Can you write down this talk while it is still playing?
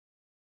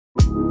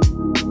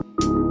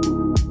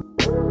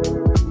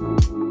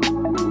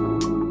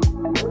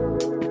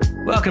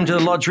Welcome to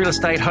the Lodge Real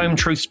Estate Home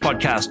Truths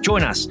Podcast.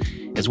 Join us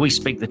as we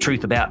speak the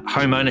truth about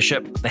home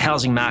ownership, the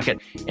housing market,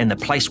 and the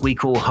place we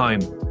call home,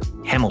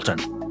 Hamilton.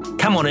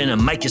 Come on in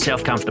and make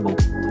yourself comfortable.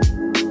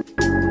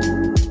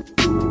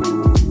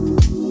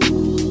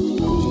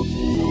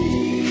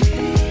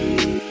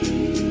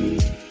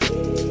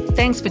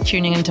 Thanks for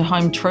tuning into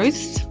Home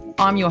Truths.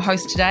 I'm your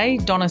host today,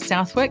 Donna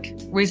Southwick,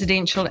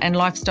 residential and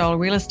lifestyle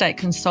real estate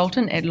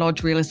consultant at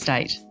Lodge Real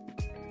Estate.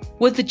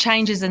 With the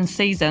changes in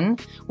season,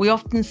 we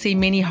often see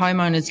many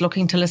homeowners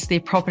looking to list their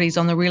properties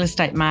on the real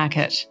estate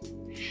market.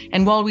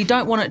 And while we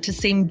don't want it to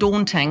seem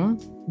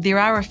daunting, there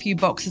are a few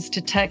boxes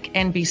to tick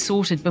and be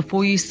sorted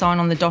before you sign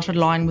on the dotted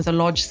line with a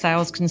Lodge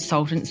sales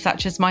consultant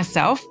such as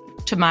myself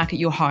to market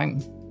your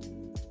home.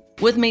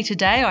 With me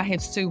today, I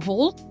have Sue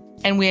Hall,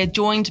 and we are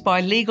joined by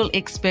legal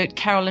expert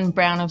Carolyn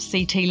Brown of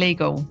CT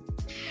Legal.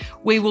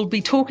 We will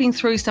be talking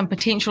through some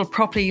potential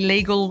property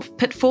legal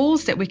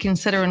pitfalls that we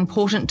consider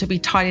important to be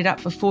tidied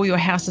up before your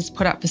house is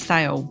put up for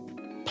sale.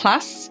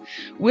 Plus,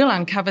 we'll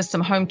uncover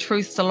some home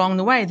truths along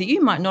the way that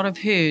you might not have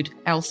heard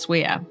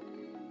elsewhere.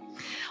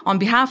 On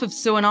behalf of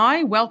Sue and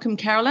I, welcome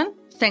Carolyn.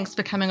 Thanks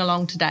for coming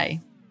along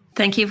today.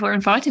 Thank you for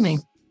inviting me.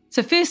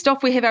 So first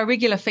off, we have our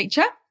regular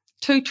feature,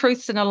 2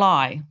 truths and a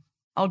lie.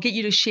 I'll get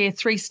you to share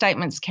 3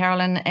 statements,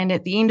 Carolyn, and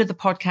at the end of the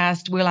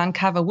podcast, we'll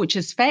uncover which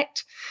is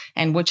fact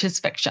and which is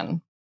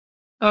fiction.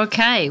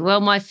 Okay,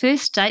 well, my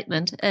first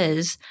statement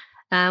is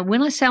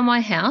when I sell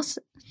my house,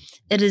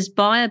 it is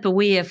buyer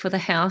beware for the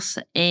house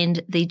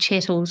and the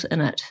chattels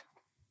in it.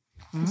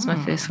 That's my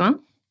first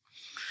one.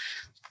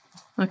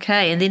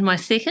 Okay, and then my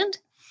second,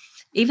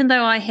 even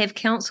though I have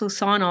council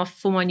sign-off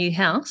for my new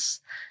house,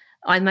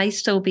 I may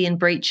still be in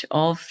breach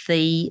of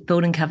the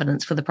building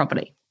covenants for the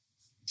property.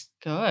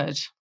 Good.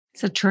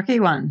 It's a tricky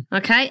one.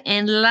 Okay,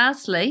 and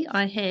lastly,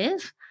 I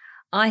have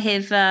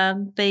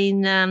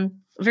been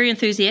very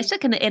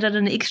enthusiastic and added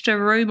an extra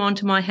room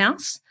onto my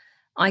house.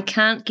 I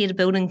can't get a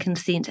building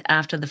consent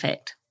after the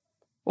fact.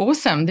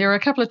 Awesome. There are a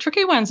couple of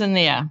tricky ones in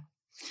there,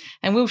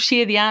 and we'll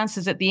share the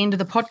answers at the end of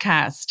the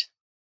podcast.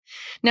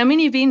 Now,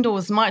 many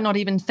vendors might not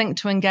even think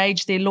to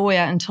engage their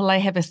lawyer until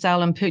they have a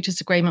sale and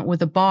purchase agreement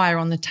with a buyer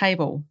on the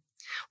table.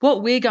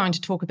 What we're going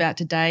to talk about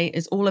today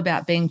is all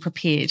about being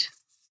prepared.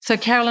 So,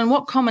 Carolyn,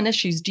 what common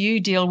issues do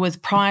you deal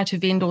with prior to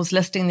vendors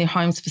listing their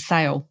homes for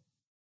sale?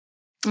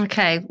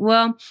 Okay,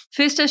 well,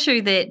 first issue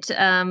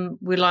that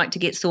we like to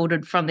get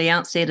sorted from the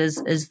outset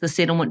is the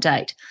settlement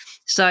date.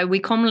 So we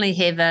commonly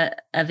have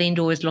a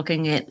vendor is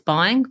looking at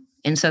buying,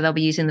 and so they'll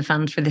be using the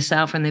funds for their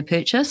sale from their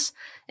purchase.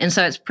 And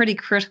so it's pretty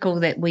critical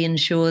that we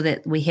ensure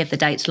that we have the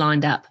dates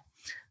lined up.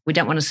 We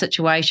don't want a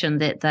situation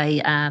that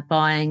they are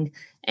buying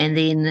and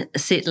then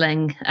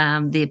settling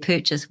their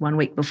purchase 1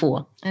 week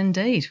before.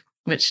 Indeed.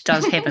 Which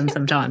does happen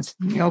sometimes.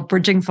 Your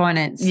bridging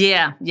finance.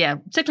 Yeah,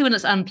 particularly when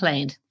it's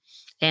unplanned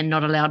and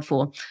not allowed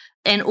for.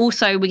 And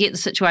also we get the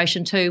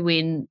situation too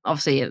when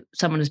obviously if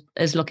someone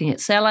is looking at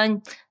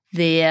selling,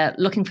 they're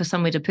looking for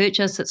somewhere to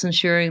purchase. It's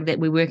ensuring that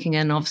we're working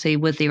in obviously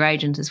with their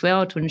agent as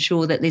well to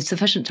ensure that there's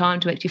sufficient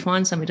time to actually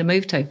find somewhere to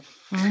move to.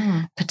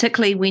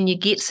 Particularly when you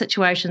get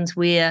situations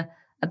where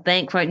a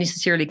bank won't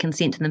necessarily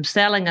consent to them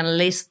selling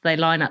unless they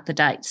line up the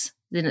dates.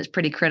 Then it's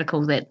pretty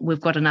critical that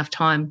we've got enough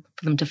time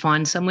for them to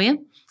find somewhere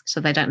so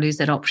they don't lose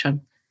that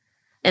option.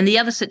 And the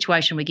other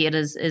situation we get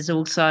is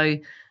also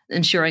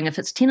ensuring if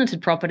it's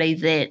tenanted property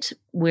that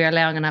we're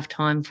allowing enough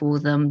time for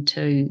them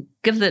to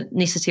give the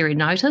necessary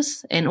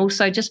notice, and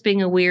also just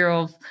being aware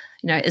of,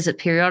 is it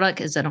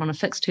periodic, is it on a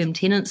fixed term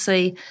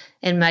tenancy,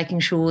 and making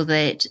sure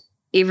that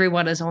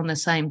everyone is on the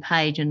same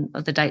page and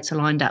the dates are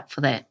lined up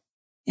for that.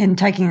 And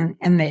taking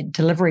in that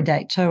delivery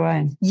date too,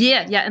 eh?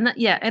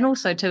 And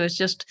also too is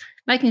just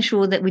making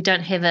sure that we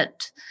don't have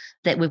it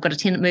that we've got a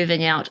tenant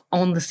moving out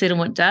on the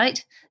settlement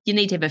date. You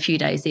need to have a few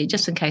days there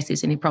just in case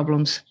there's any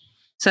problems.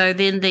 So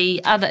then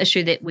the other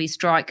issue that we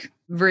strike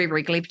very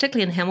regularly,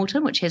 particularly in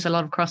Hamilton, which has a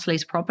lot of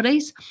cross-lease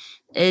properties,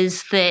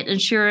 is that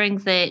ensuring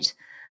that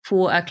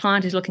for a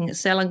client who's looking at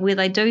selling, where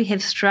they do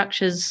have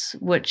structures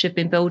which have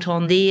been built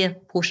on their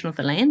portion of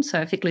the land, so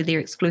effectively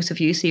their exclusive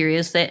use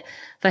areas, that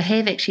they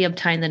have actually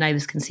obtained the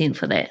neighbour's consent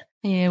for that.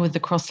 Yeah, with the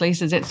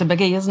cross-leases, it's a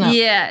biggie, isn't it?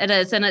 Yeah, it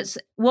is. And it's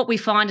what we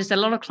find is that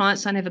a lot of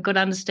clients don't have a good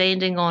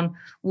understanding on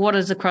what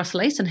is a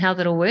cross-lease and how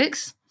that all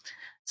works.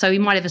 So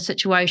you might have a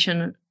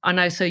situation, I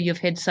know, so you've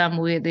had some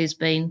where there's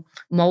been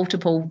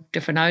multiple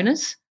different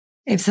owners.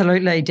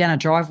 Absolutely. Down a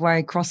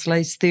driveway,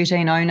 cross-lease,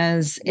 13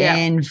 owners,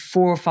 and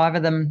 4 or 5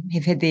 of them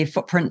have had their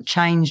footprint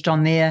changed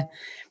on their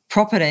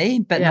property,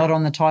 but not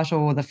on the title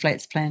or the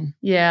flats plan.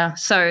 Yeah.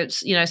 So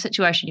it's, a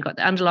situation, you've got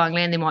the underlying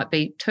land, there might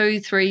be 2,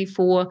 3,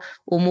 4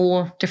 or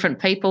more different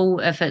people.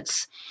 If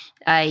it's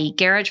a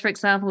garage, for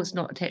example, it's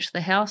not attached to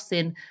the house,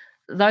 then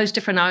those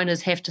different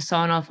owners have to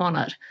sign off on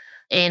it.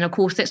 And, of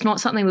course, that's not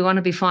something we want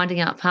to be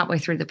finding out partway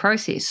through the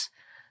process,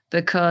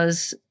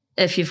 because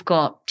if you've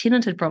got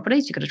tenanted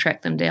properties, you've got to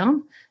track them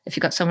down. If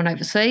you've got someone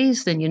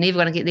overseas, then you're never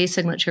going to get their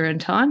signature in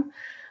time.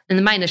 And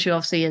the main issue,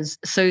 obviously, as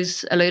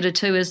Sue's alluded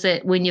to, is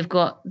that when you've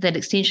got that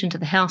extension to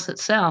the house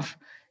itself,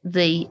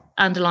 the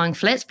underlying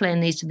flats plan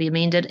needs to be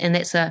amended, and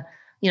that's a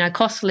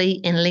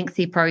costly and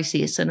lengthy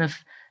process. And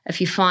if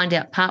you find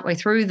out partway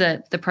through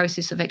the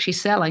process of actually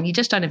selling, you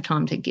just don't have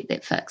time to get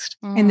that fixed.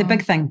 And the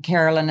big thing,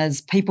 Carolyn,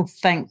 is people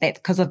think that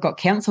because I've got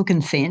council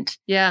consent,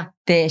 that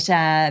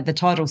the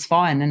title's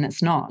fine, and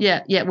it's not.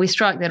 Yeah, we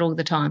strike that all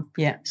the time.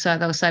 Yeah. So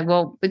they'll say,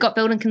 well, we got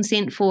building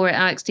consent for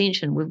our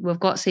extension. We've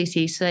got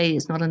CCC.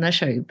 It's not an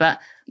issue.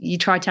 But you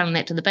try telling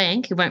that to the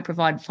bank, it won't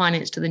provide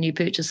finance to the new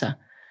purchaser.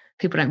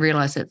 People don't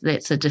realise that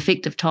that's a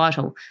defective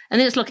title. And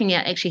then it's looking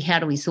at actually how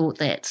do we sort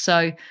that.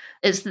 So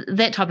it's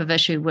that type of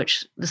issue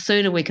which the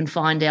sooner we can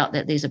find out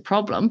that there's a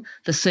problem,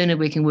 the sooner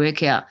we can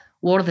work out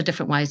what are the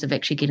different ways of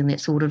actually getting that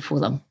sorted for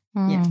them.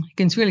 You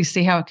can really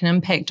see how it can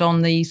impact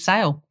on the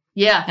sale.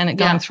 Yeah. And it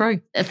going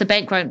through. If the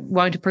bank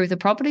won't approve the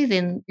property,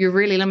 then you're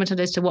really limited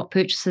as to what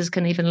purchasers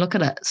can even look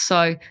at it.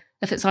 So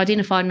if it's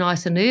identified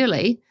nice and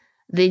early,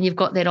 then you've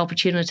got that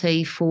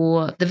opportunity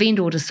for the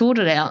vendor to sort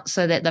it out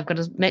so that they've got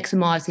to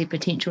maximise their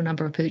potential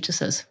number of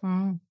purchases.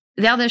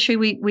 The other issue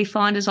we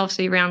find is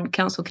obviously around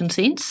council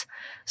consents.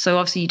 So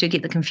obviously you do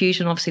get the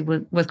confusion obviously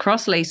with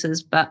cross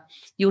leases, but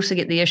you also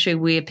get the issue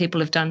where people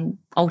have done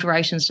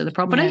alterations to the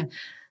property. Yeah.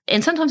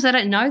 And sometimes they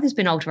don't know there's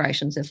been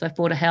alterations if they've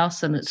bought a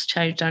house and it's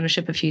changed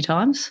ownership a few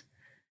times.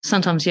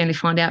 Sometimes you only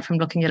find out from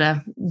looking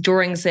at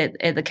drawings at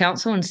the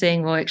council and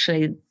seeing, well,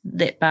 actually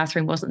that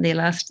bathroom wasn't there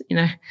last,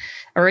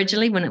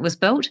 originally when it was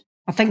built.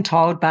 I think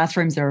tiled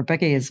bathrooms are a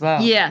biggie as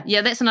well.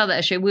 Yeah, that's another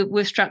issue.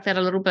 We've struck that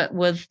a little bit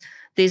with,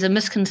 there's a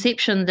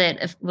misconception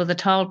that with a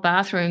tiled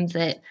bathroom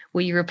that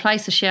where you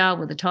replace a shower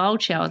with a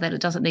tiled shower that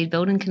it doesn't need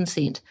building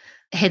consent.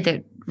 I had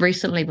that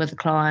recently with a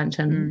client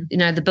and,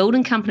 the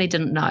building company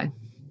didn't know.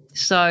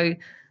 So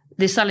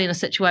they're suddenly in a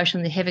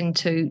situation they're having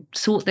to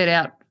sort that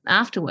out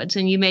afterwards,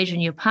 and you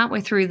imagine you're partway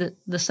through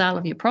the sale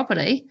of your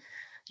property,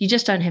 you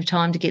just don't have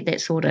time to get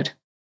that sorted.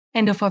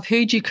 And if I've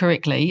heard you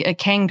correctly, it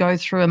can go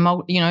through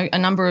a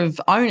number of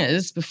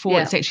owners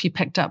before it's actually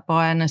picked up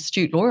by an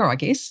astute lawyer, I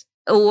guess.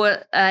 Or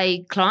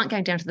a client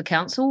going down to the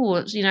council,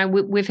 or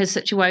we've had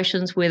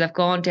situations where they've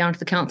gone down to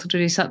the council to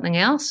do something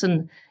else,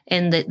 and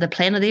the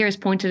planner there has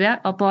pointed out,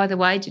 oh, by the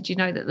way, did you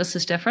know that this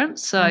is different?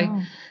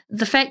 So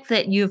the fact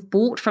that you've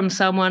bought from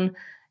someone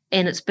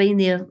and it's been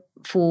there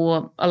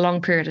for a long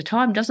period of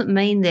time doesn't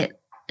mean that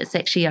it's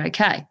actually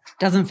okay.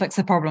 Doesn't fix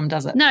the problem,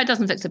 does it? No, it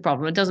doesn't fix the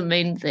problem. It doesn't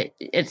mean that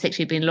it's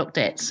actually been looked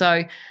at.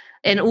 So,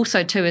 and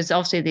also too is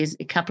obviously there's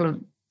a couple of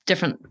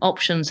different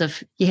options.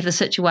 If you have the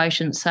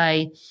situation,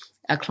 say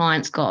a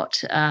client's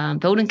got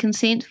building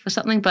consent for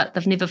something, but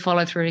they've never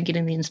followed through in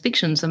getting the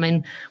inspections. I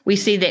mean, we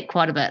see that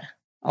quite a bit.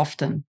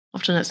 Often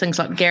it's things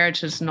like the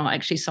garage is not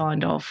actually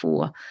signed off,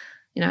 or,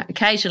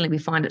 occasionally we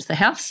find it's the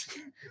house.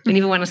 We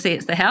never want to see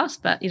it's the house,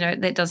 but,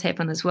 that does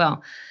happen as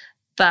well.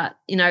 But,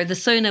 the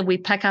sooner we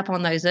pick up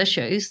on those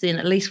issues, then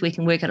at least we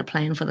can work out a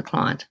plan for the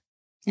client.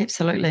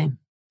 Absolutely.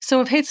 So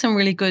we've had some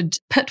really good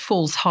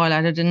pitfalls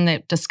highlighted in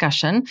that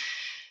discussion.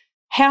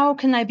 How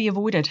can they be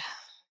avoided?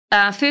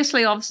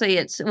 Firstly, obviously,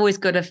 it's always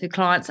good if the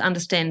clients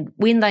understand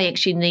when they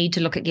actually need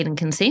to look at getting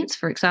consents,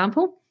 for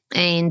example,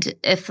 and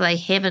if they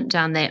haven't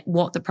done that,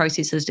 what the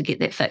process is to get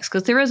that fixed.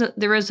 Because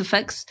there is a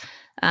fix.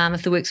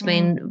 If the work's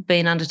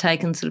been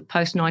undertaken sort of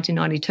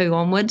post-1992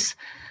 onwards,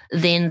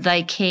 then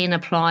they can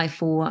apply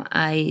for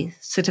a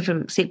certificate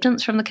of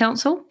acceptance from the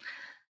council,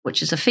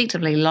 which is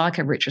effectively like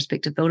a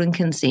retrospective building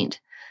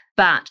consent.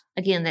 But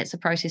again, that's a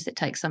process that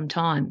takes some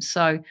time.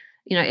 So,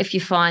 if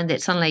you find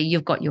that suddenly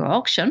you've got your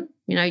auction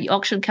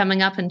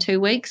coming up in 2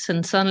 weeks,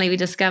 and suddenly we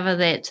discover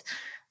that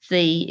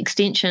the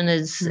extension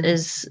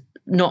is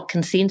not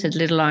consented,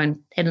 let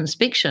alone had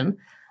inspection,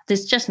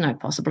 there's just no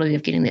possibility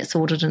of getting that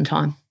sorted in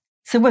time.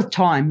 So with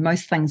time,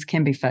 most things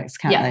can be fixed,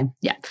 can't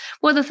they? Yeah.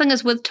 Well, the thing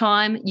is, with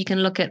time, you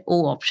can look at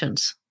all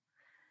options.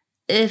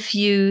 If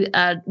you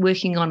are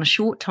working on a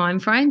short time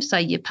frame,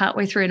 say you're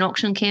partway through an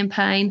auction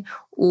campaign,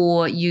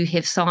 or you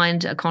have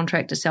signed a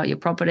contract to sell your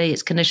property,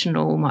 it's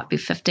conditional, might be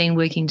 15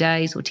 working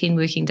days or 10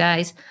 working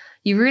days,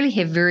 you really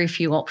have very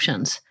few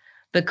options,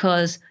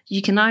 because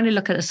you can only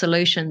look at a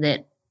solution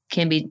that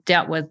can be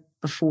dealt with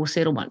before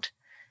settlement.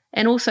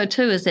 And also,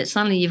 too, is that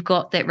suddenly you've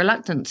got that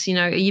reluctance. You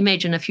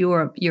imagine if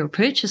you're a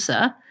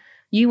purchaser,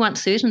 you want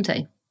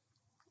certainty,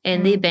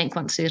 and their bank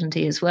wants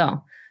certainty as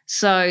well.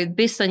 So the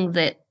best thing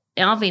that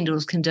our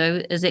vendors can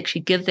do is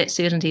actually give that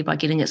certainty by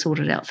getting it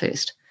sorted out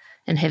first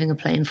and having a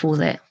plan for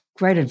that.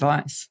 Great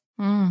advice.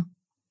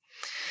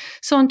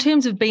 So in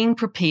terms of being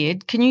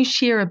prepared, can you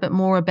share a bit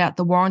more about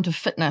the warrant of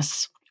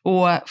fitness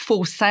or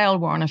for sale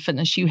warrant of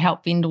fitness you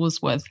help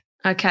vendors with?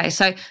 Okay,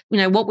 so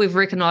what we've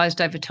recognised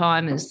over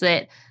time is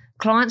that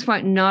clients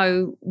won't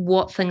know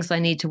what things they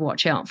need to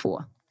watch out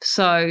for.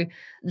 So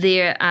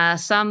there are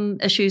some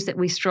issues that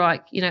we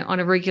strike, on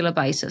a regular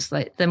basis.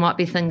 Like there might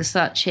be things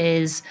such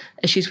as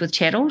issues with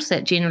chattels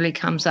that generally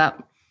comes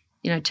up,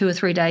 2 or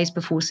 3 days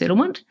before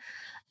settlement.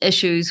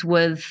 Issues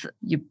with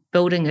your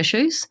building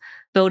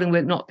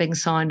work not being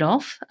signed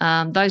off.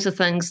 Those are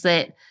things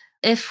that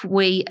if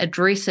we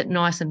address it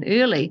nice and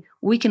early,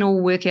 we can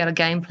all work out a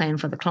game plan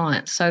for the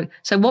client. So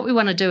what we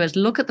want to do is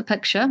look at the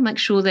picture, make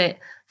sure that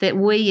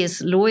we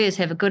as lawyers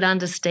have a good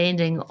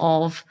understanding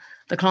of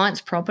the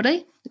client's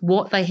property,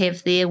 what they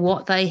have there,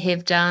 what they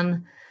have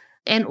done,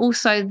 and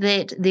also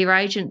that their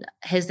agent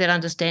has that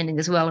understanding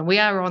as well. And we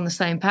are on the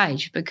same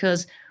page,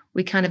 because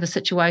we can't have a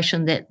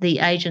situation that the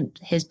agent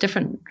has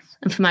different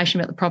information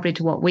about the property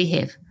to what we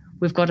have.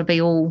 We've got to be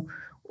all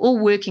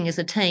working as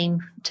a team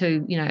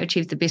to,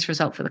 achieve the best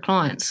result for the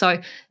client. So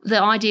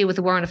the idea with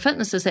the warrant of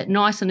fitness is that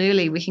nice and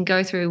early we can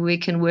go through, we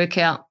can work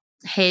out,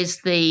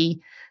 has the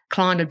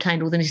client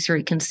obtained all the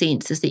necessary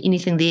consents? Is there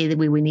anything there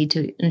where we need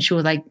to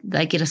ensure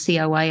they get a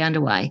COA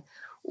underway?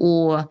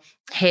 Or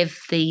have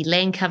the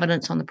land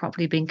covenants on the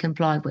property been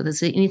complied with? Is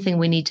there anything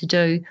we need to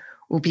do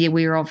or be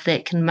aware of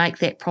that can make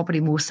that property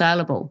more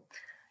saleable?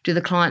 Do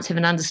the clients have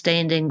an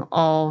understanding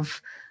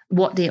of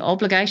what their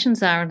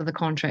obligations are under the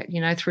contract,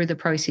 through the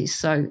process?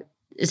 So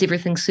is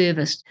everything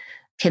serviced?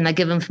 Can they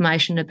give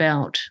information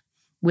about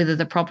whether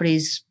the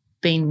property's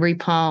been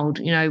repiled,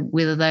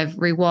 whether they've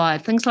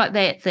rewired, things like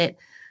that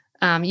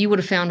you would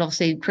have found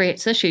obviously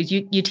creates issues.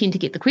 You tend to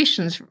get the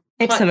questions.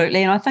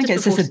 Absolutely. And I think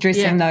it's just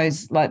addressing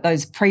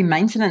those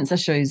pre-maintenance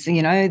issues, the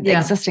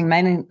existing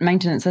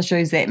maintenance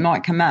issues that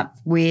might come up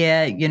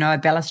where, a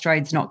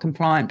balustrade's not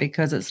compliant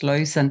because it's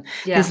loose. And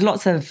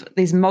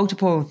there's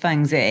multiple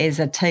things that as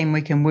a team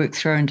we can work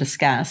through and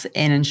discuss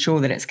and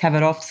ensure that it's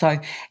covered off. So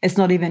it's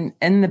not even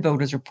in the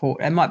builder's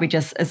report. It might be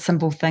just a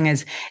simple thing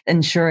as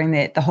ensuring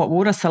that the hot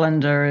water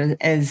cylinder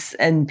is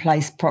in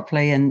place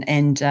properly and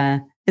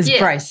is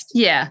braced.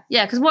 Yeah,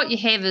 because what you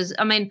have is,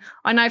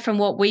 I know from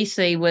what we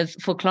see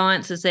for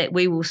clients is that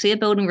we will see a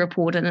building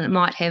report and it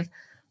might have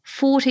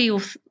 40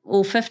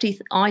 or 50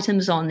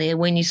 items on there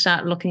when you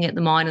start looking at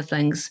the minor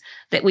things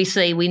that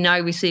we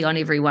know we see on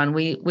everyone.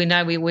 We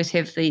know we always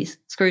have the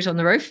screws on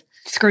the roof.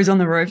 Screws on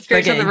the roof.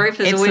 Screws on the roof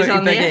is always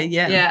on there.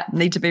 Yeah.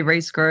 Need to be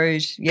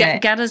re-screwed. Yeah.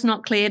 Gutters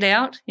not cleared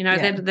out.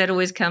 That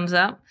always comes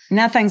up.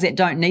 Now, things that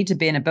don't need to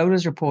be in a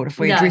builder's report, if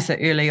we address it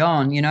early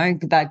on,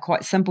 they're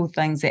quite simple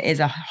things that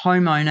as a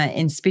homeowner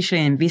and especially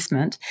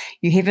investment,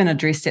 you haven't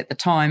addressed at the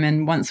time.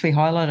 And once we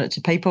highlight it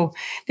to people,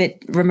 that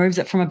removes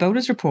it from a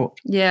builder's report.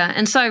 Yeah.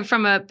 And so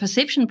from a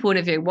perception point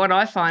of view, what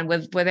I find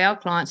with our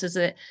clients is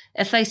that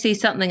if they see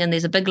something and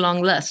there's a big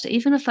long list,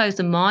 even if those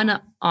are minor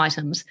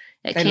items,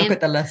 they look at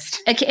the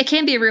list. It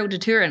can be a real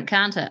deterrent,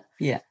 can't it?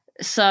 Yeah.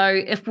 So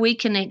if we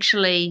can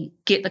actually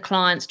get the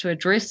clients to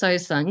address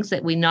those things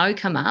that we know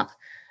come up,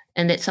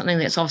 and that's something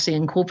that's obviously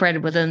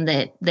incorporated within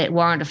that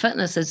warrant of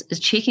fitness is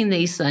checking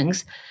these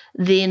things,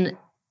 then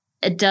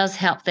it does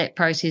help that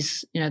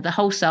process, the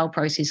whole sale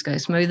process go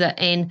smoother.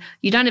 And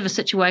you don't have a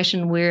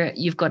situation where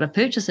you've got a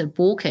purchaser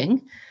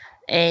balking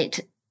at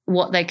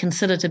what they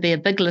consider to be a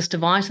big list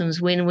of items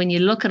when you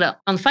look at it,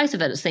 on the face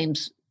of it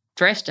seems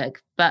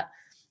drastic, but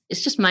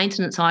it's just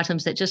maintenance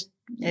items that just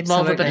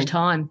involve a bit of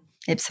time.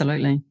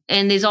 Absolutely.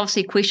 And there's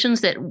obviously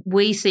questions that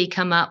we see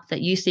come up,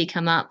 that you see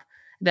come up,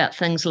 about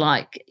things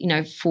like,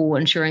 for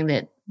ensuring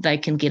that they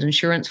can get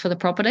insurance for the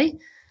property.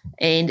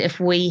 And if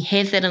we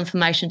have that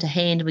information to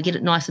hand and we get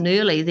it nice and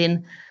early,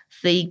 then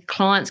the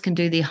clients can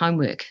do their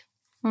homework.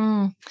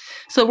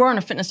 So warrant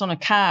of fitness on a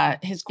car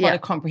has quite a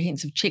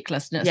comprehensive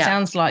checklist, and it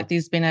sounds like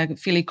there's been a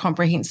fairly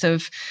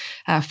comprehensive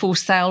full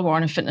sale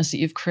warrant of fitness that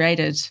you've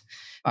created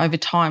over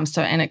time.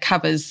 So, and it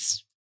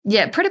covers...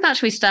 Yeah, pretty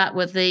much we start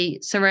with the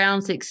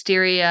surrounds, the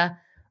exterior,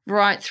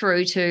 right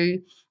through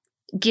to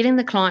getting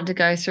the client to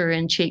go through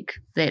and check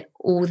that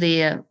all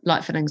their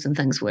light fittings and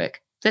things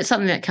work. That's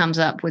something that comes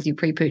up with your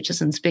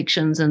pre-purchase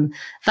inspections, and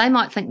they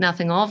might think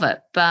nothing of it,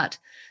 but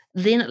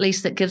then at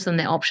least it gives them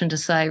that option to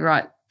say,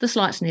 right, this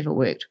light's never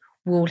worked.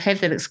 We'll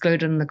have that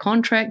excluded in the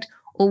contract,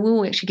 or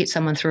we'll actually get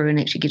someone through and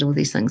actually get all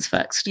these things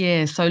fixed.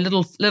 Yeah, so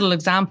little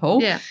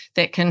example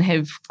that can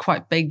have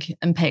quite big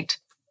impact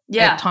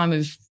at time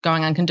of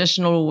going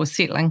unconditional or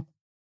settling.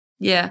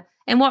 Yeah.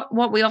 And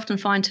what we often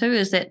find too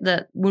is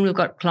that when we've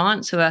got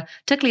clients who are,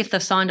 particularly if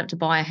they've signed up to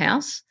buy a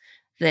house,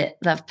 that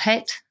they've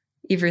packed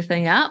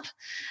everything up,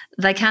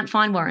 they can't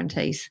find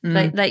warranties.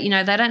 They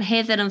don't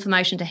have that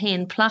information to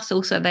hand. Plus,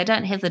 also they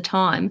don't have the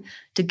time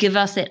to give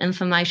us that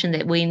information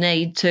that we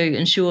need to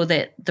ensure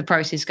that the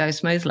process goes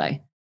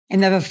smoothly.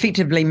 And they've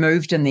effectively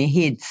moved in their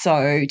head.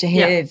 So to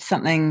have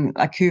something,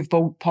 a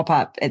curveball pop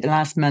up at the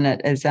last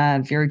minute is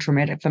very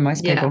traumatic for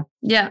most people.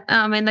 Yeah.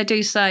 They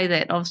do say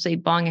that obviously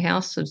buying a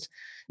house is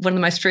one of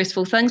the most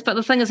stressful things, but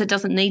the thing is it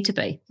doesn't need to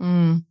be.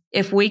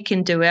 If we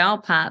can do our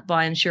part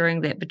by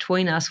ensuring that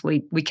between us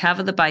we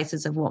cover the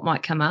bases of what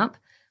might come up,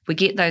 we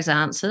get those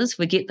answers,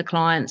 we get the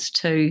clients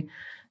to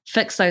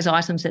fix those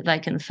items that they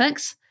can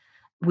fix,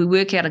 we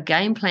work out a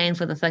game plan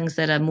for the things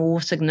that are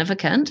more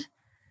significant,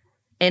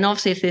 and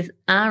obviously if there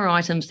are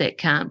items that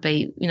can't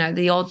be,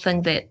 the odd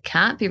thing that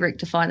can't be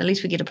rectified, at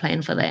least we get a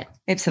plan for that.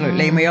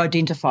 Absolutely, and we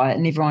identify it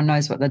and everyone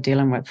knows what they're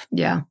dealing with.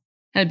 Yeah.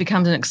 And it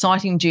becomes an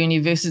exciting journey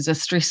versus a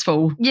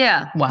stressful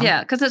one.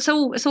 Yeah, because it's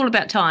all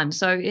about time.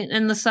 So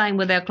in the same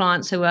with our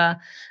clients who are,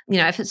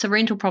 if it's a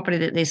rental property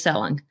that they're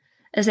selling,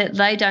 is that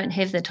they don't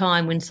have the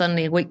time when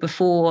suddenly a week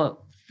before,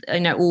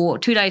 or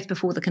 2 days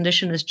before the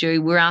condition is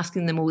due, we're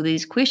asking them all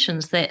these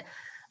questions that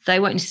they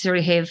won't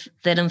necessarily have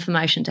that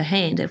information to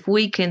hand. If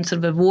we can sort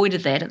of avoid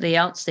that at the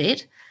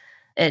outset,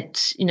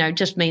 it,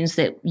 just means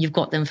that you've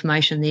got the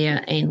information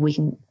there and we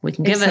can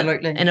give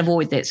it and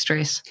avoid that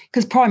stress.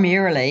 Because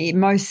primarily,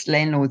 most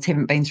landlords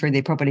haven't been through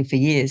their property for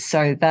years,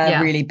 so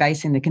they're really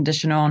basing the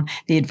condition on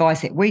the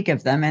advice that we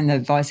give them and the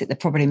advice that the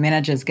property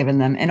manager's given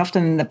them. And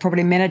often the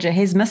property manager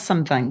has missed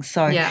some things.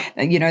 So,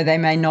 they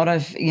may not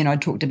have,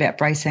 talked about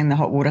bracing the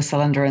hot water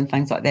cylinder and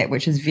things like that,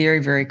 which is very,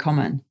 very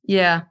common.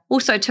 Yeah.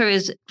 Also, too,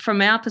 is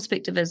from our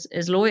perspective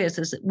as lawyers,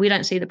 is that we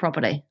don't see the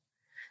property.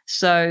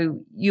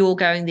 So you're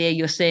going there,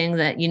 you're seeing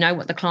that you know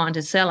what the client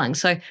is selling.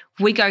 So if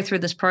we go through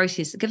this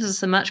process, it gives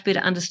us a much better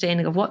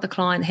understanding of what the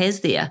client has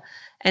there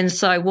and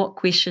so what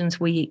questions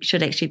we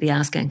should actually be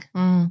asking.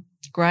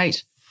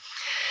 Great.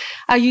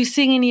 Are you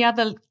seeing any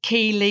other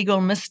key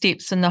legal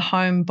missteps in the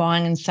home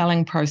buying and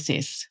selling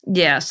process?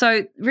 Yeah,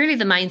 so really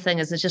the main thing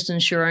is just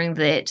ensuring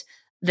that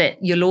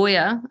your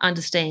lawyer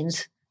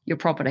understands your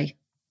property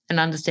and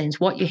understands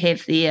what you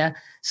have there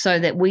so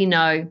that we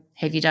know,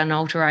 have you done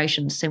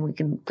alterations? And we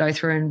can go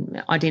through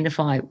and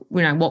identify,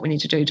 what we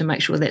need to do to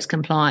make sure that's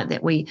compliant,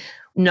 that we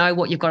know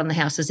what you've got in the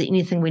house. Is there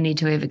anything we need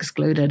to have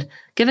excluded?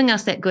 Giving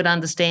us that good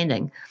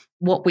understanding.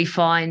 What we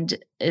find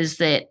is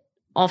that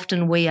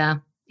often we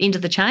are end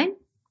of the chain.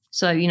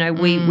 So,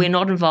 we're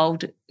not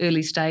involved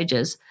early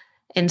stages.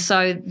 And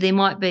so there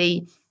might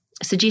be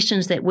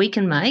suggestions that we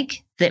can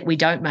make that we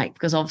don't make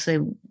because obviously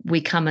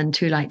we come in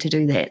too late to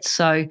do that.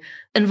 So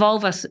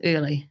involve us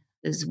early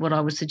is what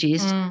I would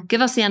suggest.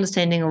 Give us the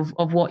understanding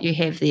of what you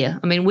have there.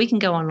 I mean, we can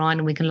go online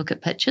and we can look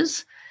at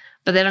pictures,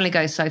 but that only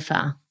goes so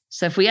far.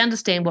 So if we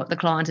understand what the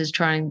client is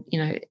trying,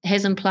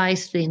 has in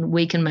place, then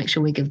we can make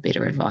sure we give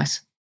better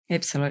advice.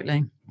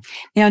 Absolutely.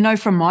 Now, I know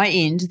from my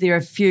end, there are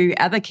a few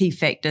other key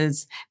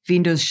factors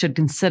vendors should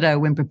consider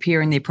when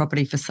preparing their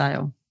property for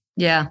sale.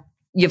 Yeah.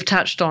 You've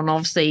touched on,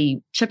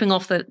 obviously, chipping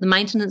off the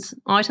maintenance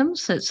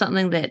items. So it's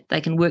something that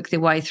they can work their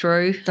way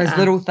through. Those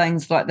little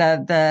things like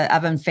the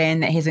oven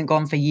fan that hasn't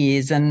gone for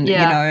years and,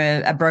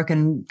 a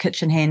broken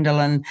kitchen handle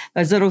and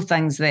those little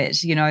things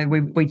that,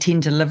 we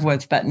tend to live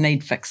with but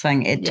need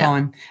fixing at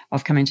time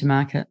of coming to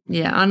market.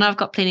 Yeah, I know I've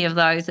got plenty of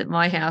those at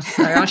my house,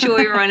 so I'm sure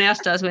everyone else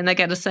does when they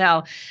go to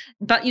sell.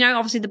 But,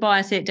 obviously the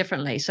buyers see it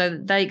differently, so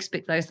they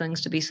expect those things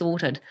to be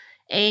sorted.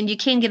 And you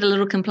can get a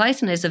little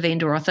complacent as a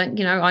vendor, I think.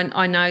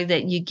 I know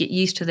that you get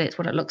used to that's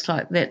what it looks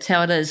like. That's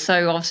how it is.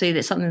 So obviously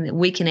that's something that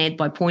we can add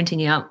by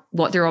pointing out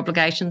what their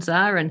obligations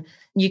are. And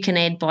you can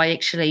add by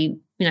actually,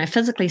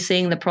 physically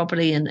seeing the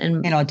property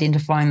and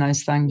identifying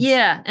those things.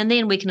 Yeah. And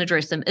then we can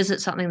address them. Is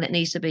it something that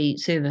needs to be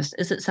serviced?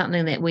 Is it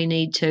something that we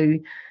need to,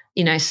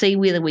 see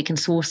whether we can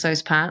source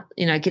those parts,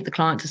 get the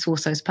client to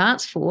source those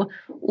parts for,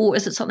 or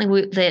is it something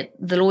that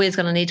the lawyer's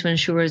going to need to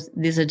ensure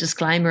there's a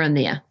disclaimer in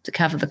there to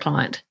cover the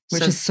client?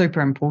 Which is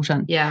super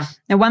important. Yeah.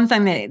 Now, one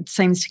thing that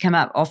seems to come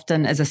up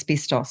often is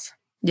asbestos.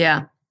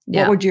 Yeah.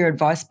 What would your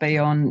advice be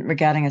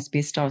regarding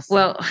asbestos?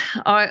 Well,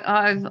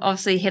 I've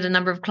obviously had a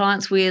number of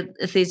clients where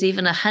if there's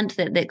even a hint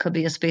that could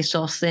be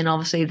asbestos, then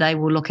obviously they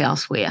will look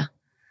elsewhere.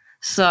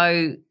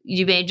 So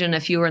you imagine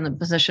if you're in the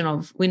position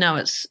of, we know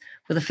it's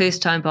for the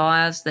first-time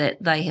buyers that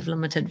they have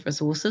limited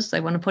resources. They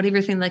want to put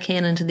everything they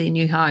can into their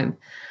new home.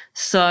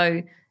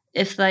 So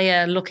if they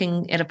are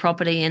looking at a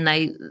property and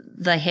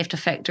they have to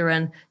factor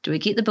in, do we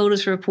get the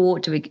builder's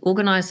report? Do we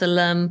organise the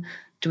limb?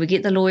 Do we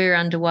get the lawyer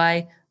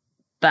underway?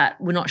 But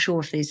we're not sure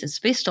if there's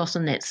asbestos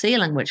in that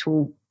ceiling, which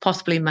will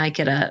possibly make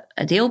it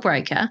a deal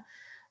breaker.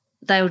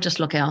 They will just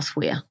look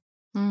elsewhere.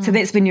 So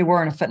that's when your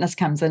warrant of fitness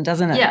comes in,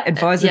 doesn't it? Yeah.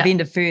 Advise the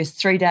vendor first,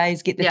 3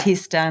 days, get the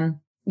test done.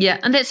 Yeah,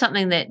 and that's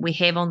something that we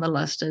have on the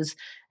list is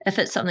if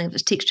it's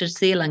textured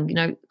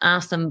ceiling,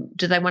 ask them,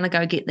 do they want to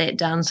go get that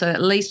done? So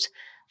at least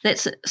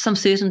that's some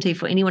certainty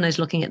for anyone who's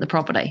looking at the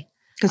property.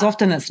 Because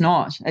often it's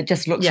not. It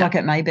just looks like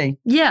it may be.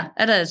 Yeah,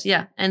 it is,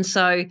 yeah. And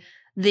so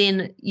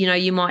then,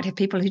 you might have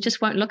people who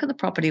just won't look at the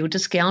property or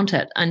discount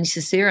it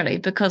unnecessarily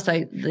because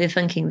they're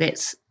thinking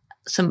that's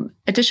some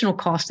additional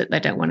cost that they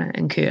don't want to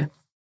incur.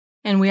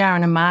 And we are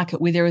in a market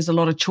where there is a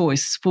lot of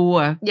choice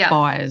for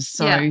buyers,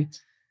 so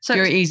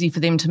very easy for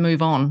them to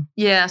move on.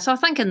 Yeah, so I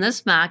think in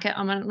this market,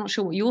 I'm not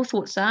sure what your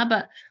thoughts are,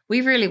 but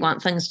we really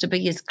want things to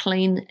be as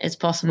clean as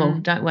possible,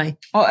 don't we?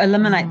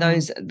 Eliminate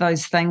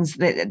those things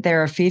that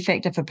they're a fear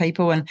factor for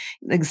people. And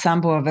the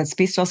example of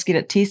asbestos, get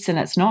it tested and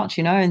it's not,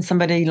 and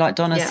somebody like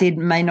Donna said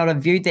may not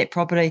have viewed that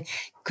property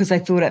because they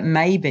thought it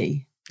may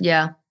be.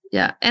 Yeah,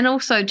 yeah. And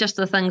also just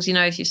the things,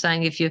 if you're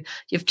saying if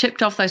you've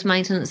chipped off those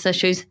maintenance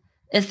issues,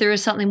 if there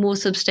is something more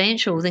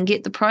substantial, then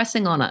get the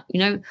pricing on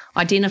it.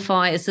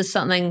 Identify, is this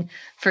something,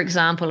 for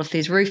example, if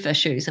there's roof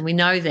issues and we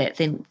know that,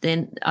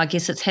 then I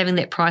guess it's having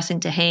that pricing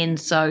to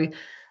hand so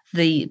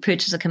the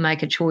purchaser can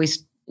make a choice,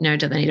 do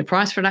they need a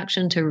price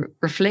reduction to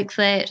reflect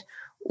that,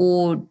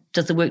 or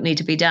does the work need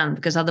to be done?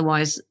 Because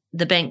otherwise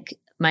the bank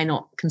may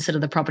not consider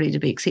the property to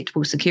be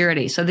acceptable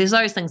security. So there's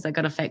those things they've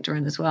got to factor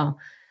in as well.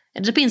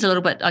 It depends a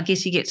little bit. I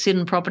guess you get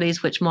certain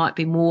properties which might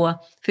be more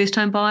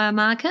first-home buyer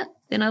market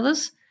than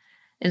others.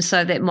 And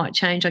so that might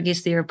change, I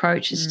guess, their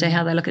approach as to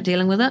how they look at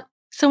dealing with it.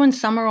 So in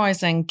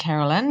summarising,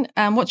 Carolyn,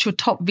 what's your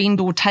top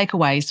vendor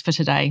takeaways for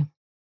today?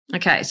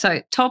 Okay,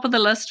 so top of the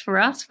list for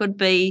us would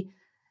be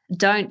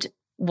don't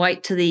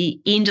wait to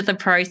the end of the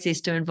process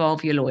to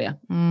involve your lawyer.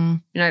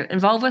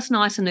 Involve us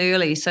nice and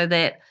early so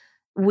that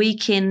we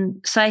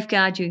can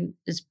safeguard you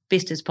as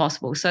best as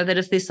possible, so that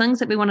if there's things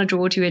that we want to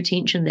draw to your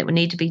attention that would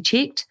need to be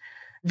checked,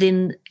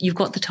 then you've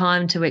got the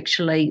time to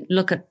actually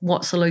look at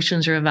what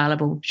solutions are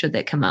available should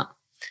that come up.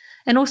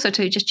 And also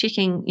too, just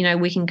checking,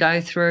 we can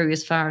go through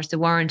as far as the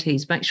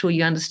warranties, make sure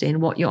you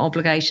understand what your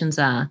obligations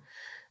are.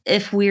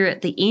 If we're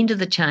at the end of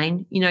the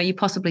chain,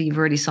 you've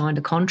already signed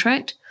a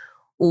contract,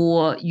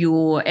 or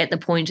you're at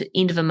the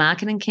end of a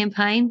marketing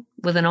campaign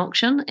with an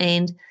auction,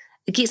 and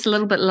it gets a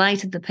little bit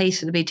late at the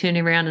piece to be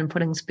turning around and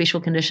putting special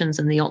conditions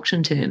in the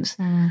auction terms.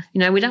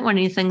 We don't want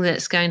anything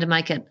that's going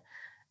to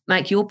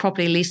make your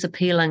property less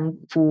appealing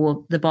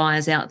for the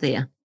buyers out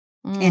there.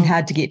 And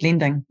hard to get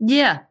lending.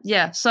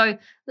 Yeah. So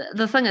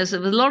the thing is,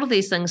 with a lot of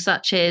these things,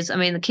 such as,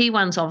 the key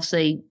ones,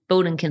 obviously,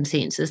 building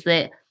consents, is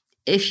that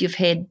if you've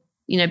had,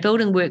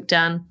 building work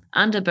done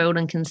under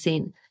building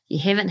consent, you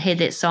haven't had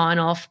that sign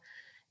off,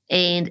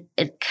 and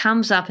it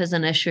comes up as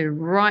an issue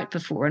right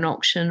before an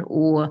auction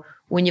or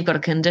when you've got a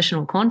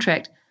conditional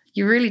contract,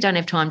 you really don't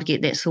have time to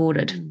get that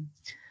sorted.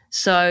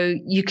 So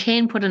you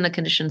can put in a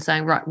condition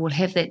saying, right, we'll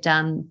have that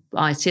done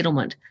by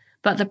settlement.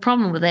 But the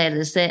problem with that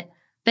is that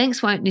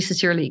banks won't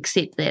necessarily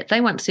accept that.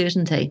 They want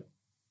certainty.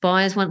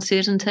 Buyers want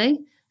certainty.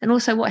 And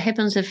also what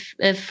happens if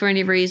for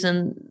any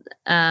reason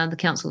the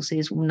council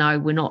says, well, no,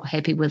 we're not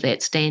happy with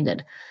that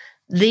standard.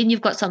 Then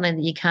you've got something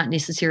that you can't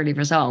necessarily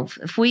resolve.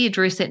 If we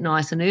address that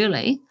nice and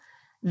early,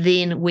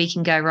 then we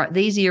can go, right,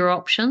 these are your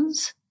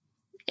options,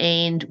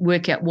 and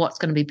work out what's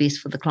going to be best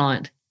for the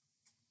client.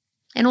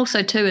 And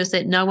also too is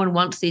that no one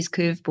wants these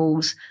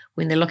curveballs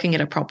when they're looking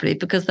at a property,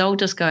 because they'll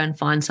just go and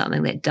find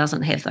something that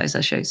doesn't have those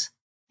issues.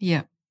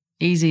 Yeah.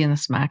 Easy in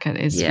this market,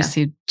 as you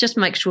said. Just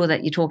make sure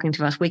that you're talking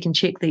to us. We can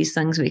check these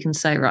things. We can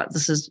say, right,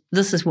 this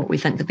is what we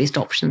think the best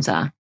options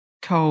are.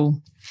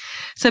 Cool.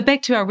 So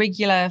back to our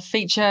regular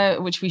feature,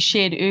 which we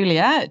shared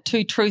earlier,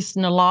 2 truths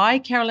and a lie.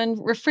 Carolyn,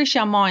 refresh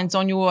our minds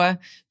on your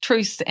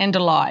truths and a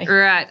lie.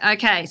 Right.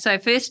 Okay. So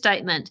first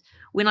statement.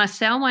 When I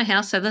sell my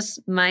house, so this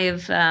may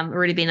have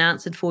already been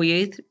answered for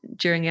you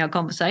during our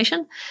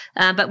conversation,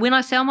 but when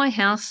I sell my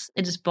house,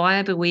 it is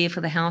buyer beware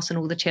for the house and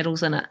all the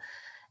chattels in it.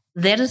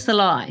 That is the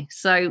lie.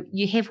 So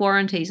you have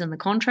warranties in the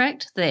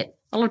contract that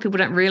a lot of people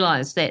don't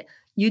realise, that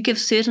you give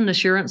certain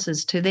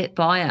assurances to that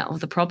buyer of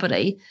the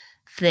property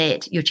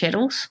that your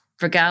chattels,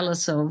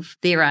 regardless of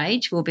their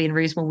age, will be in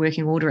reasonable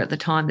working order at the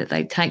time that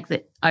they take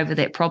over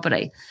that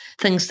property.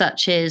 Things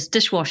such as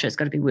dishwasher's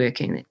got to be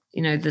working,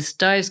 the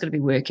stove's got to be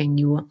working,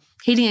 your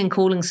heating and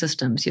cooling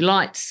systems, your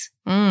lights.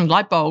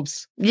 Light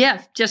bulbs.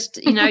 Yeah, just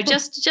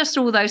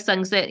all those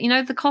things that,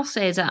 the cost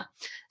adds up.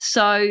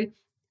 So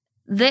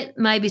that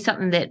may be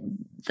something that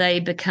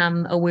they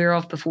become aware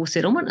of before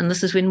settlement, and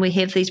this is when we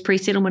have these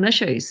pre-settlement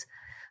issues.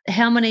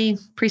 How many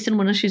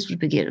pre-settlement issues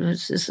would we get?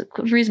 It's a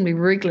reasonably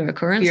regular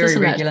occurrence, Very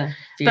isn't regular.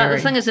 it? But the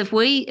thing is, if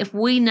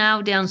we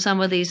nail down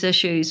some of these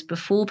issues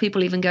before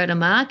people even go to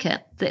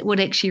market, that would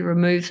actually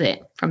remove that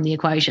from the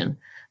equation,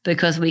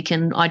 because we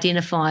can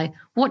identify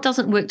what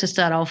doesn't work to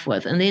start off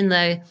with, and then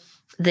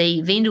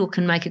the vendor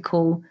can make a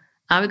call.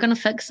 Are we going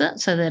to fix it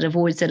so that it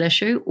avoids that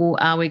issue,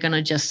 or are we going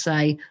to just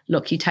say,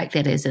 look, you take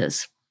that as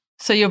is?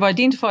 So you've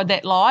identified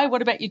that lie.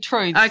 What about your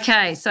truths?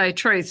 Okay, so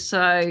truth.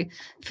 So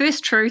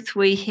first truth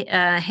we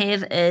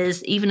have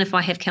is, even if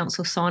I have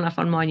council sign off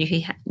on my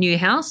new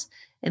house,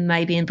 it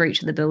may be in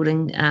breach of the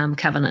building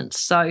covenants.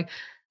 So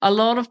a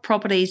lot of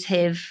properties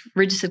have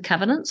registered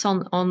covenants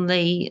on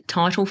the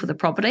title for the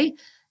property.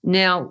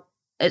 Now,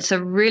 it's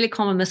a really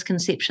common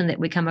misconception that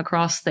we come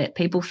across, that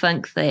people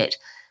think that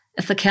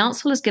if the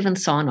council has given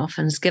sign off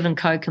and has given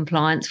code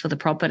compliance for the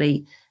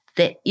property,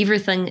 that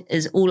everything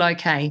is all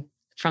okay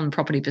from the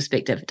property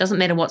perspective. It doesn't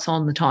matter what's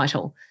on the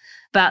title.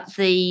 But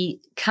the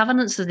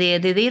covenants are there.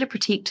 They're there to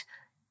protect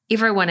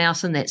everyone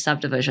else in that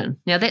subdivision.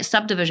 Now, that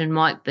subdivision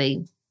might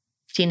be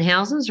 10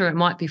 houses, or it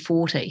might be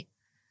 40,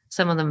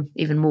 some of them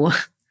even more.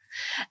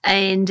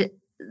 And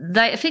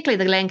they effectively,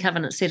 the land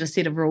covenant set a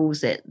set of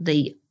rules that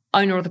the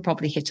owner of the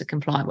property has to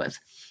comply with.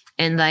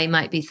 And they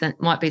might be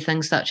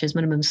things such as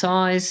minimum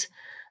size.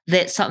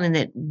 That's something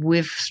that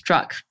we've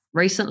struck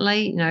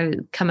recently,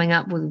 coming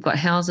up, we've got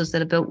houses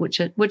that are built which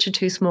are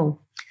too small,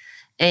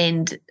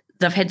 and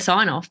they've had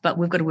sign off, but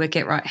we've got to work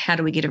out, right, how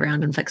do we get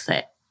around and fix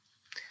that?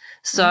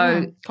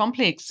 So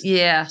complex.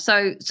 Yeah.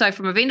 So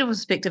from a vendor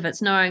perspective,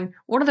 it's knowing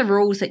what are the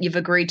rules that you've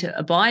agreed to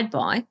abide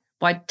by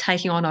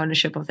taking on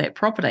ownership of that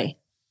property.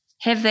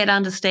 Have that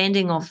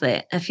understanding of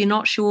that. If you're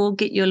not sure,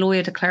 get your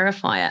lawyer to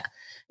clarify it.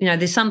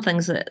 There's some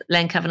things that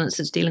land covenants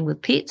is dealing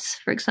with pets,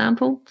 for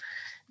example.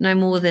 No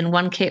more than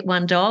 1 cat,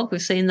 1 dog.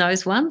 We've seen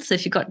those ones. So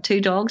if you've got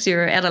 2 dogs,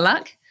 you're out of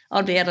luck.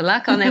 I'd be out of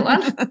luck on that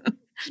one,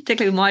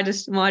 particularly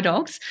with my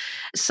dogs.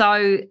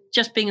 So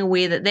just being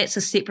aware that that's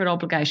a separate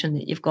obligation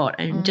that you've got,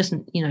 and just,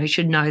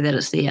 should know that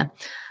it's there.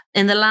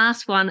 And the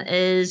last one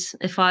is,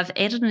 if I've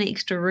added an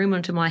extra room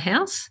onto my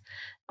house,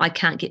 I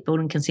can't get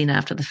building consent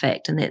after the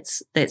fact, and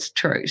that's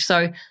true.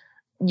 So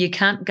you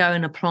can't go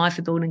and apply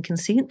for building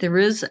consent. There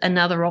is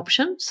another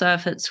option. So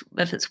if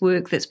it's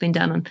work that's been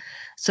done in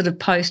sort of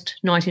post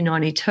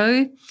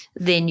 1992,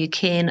 then you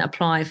can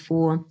apply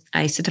for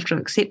a certificate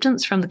of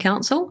acceptance from the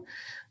council.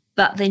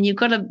 But then you've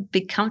got to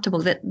be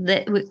comfortable that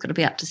work's got to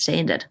be up to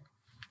standard.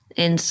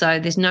 And so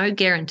there's no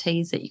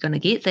guarantees that you're going to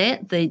get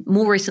that. The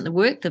more recent the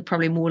work, the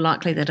probably more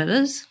likely that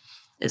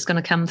it's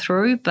going to come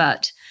through.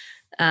 But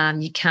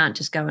you can't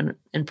just go in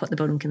and put the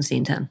building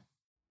consent in.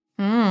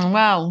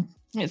 Well,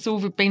 it's all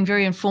been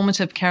very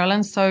informative,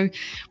 Carolyn. So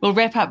we'll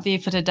wrap up there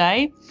for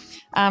today.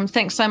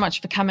 Thanks so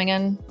much for coming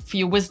in, for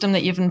your wisdom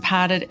that you've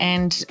imparted,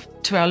 and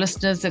to our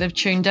listeners that have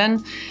tuned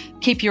in.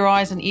 Keep your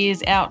eyes and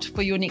ears out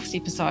for your next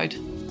episode.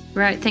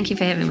 Right. Thank you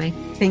for having me.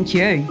 Thank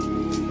you.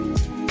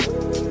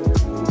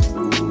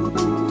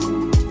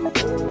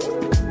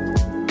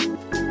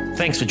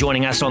 Thanks for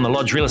joining us on the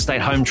Lodge Real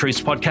Estate Home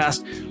Truths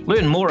podcast.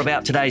 Learn more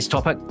about today's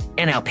topic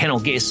and our panel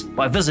guests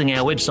by visiting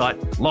our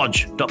website,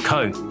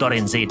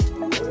 lodge.co.nz.